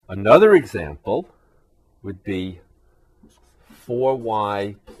Another example would be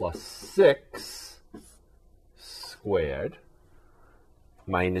 4y plus 6 squared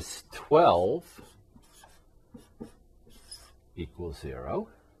minus 12 equals 0.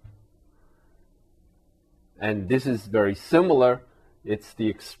 And this is very similar. It's the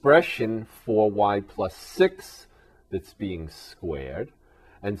expression 4y plus 6 that's being squared.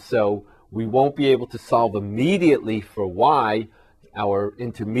 And so we won't be able to solve immediately for y. Our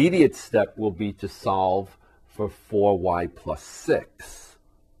intermediate step will be to solve for 4y plus 6.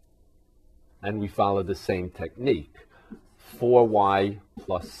 And we follow the same technique. 4y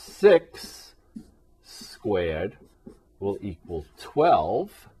plus 6 squared will equal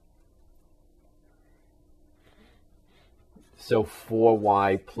 12. So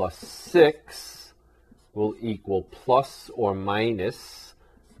 4y plus 6 will equal plus or minus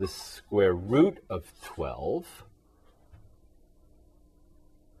the square root of 12,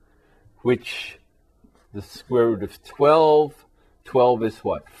 which the square root of 12 is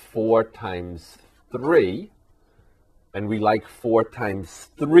what? 4 times 3. And we like 4 times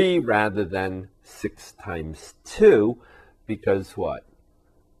 3 rather than 6 times 2 because what?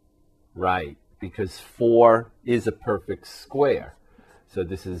 Right, because 4 is a perfect square. So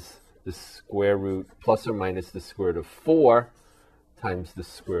this is the square root plus or minus the square root of 4 times the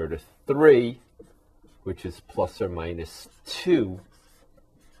square root of 3, which is plus or minus 2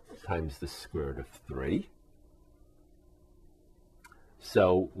 times the square root of 3.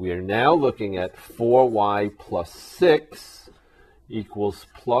 So we are now looking at 4y plus 6 equals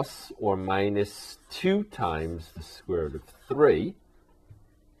plus or minus 2 times the square root of 3.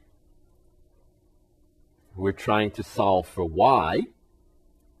 We're trying to solve for y.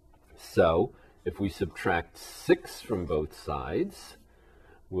 So if we subtract 6 from both sides,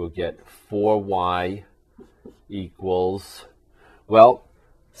 we'll get 4y equals, well,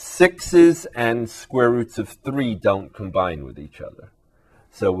 6's and square roots of 3 don't combine with each other.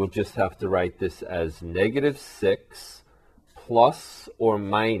 So we'll just have to write this as negative 6 plus or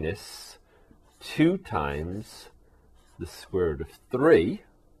minus 2 times the square root of 3.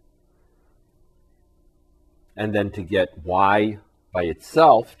 And then to get y by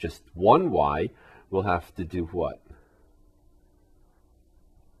itself, just 1y, we'll have to do what?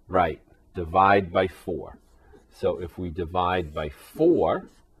 Right, divide by 4. So if we divide by 4,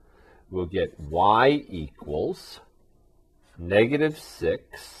 we'll get y equals negative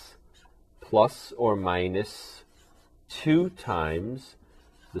 6 plus or minus 2 times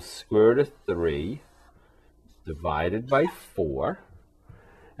the square root of 3 divided by 4.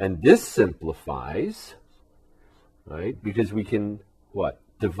 And this simplifies, right? Because we can, what?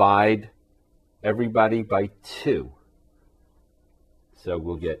 Divide everybody by 2. So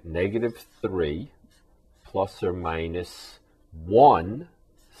we'll get negative 3 plus or minus 1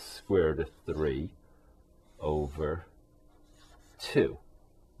 square root of 3 over 2,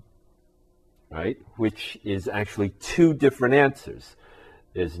 right? Which is actually 2 different answers.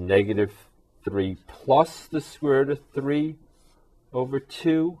 There's negative 3 plus the square root of 3 over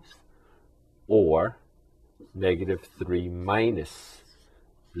 2, or negative 3 minus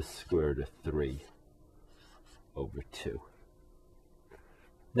the square root of 3 over 2.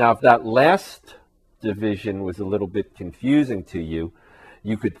 Now, if that last division was a little bit confusing to you,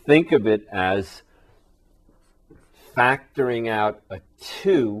 you could think of it as factoring out a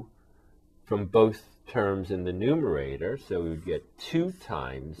 2 from both terms in the numerator. So we would get 2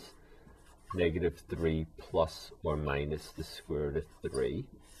 times negative 3 plus or minus the square root of 3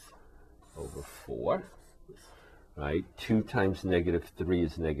 over 4. Right? 2 times negative 3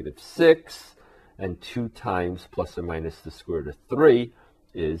 is negative 6, and 2 times plus or minus the square root of 3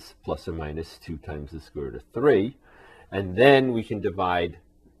 is plus or minus 2 times the square root of 3. And then we can divide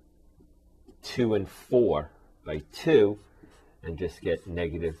 2 and 4 by 2 and just get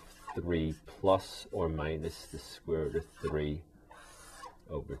negative 3 plus or minus the square root of 3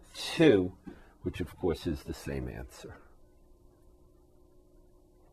 over 2, which of course is the same answer.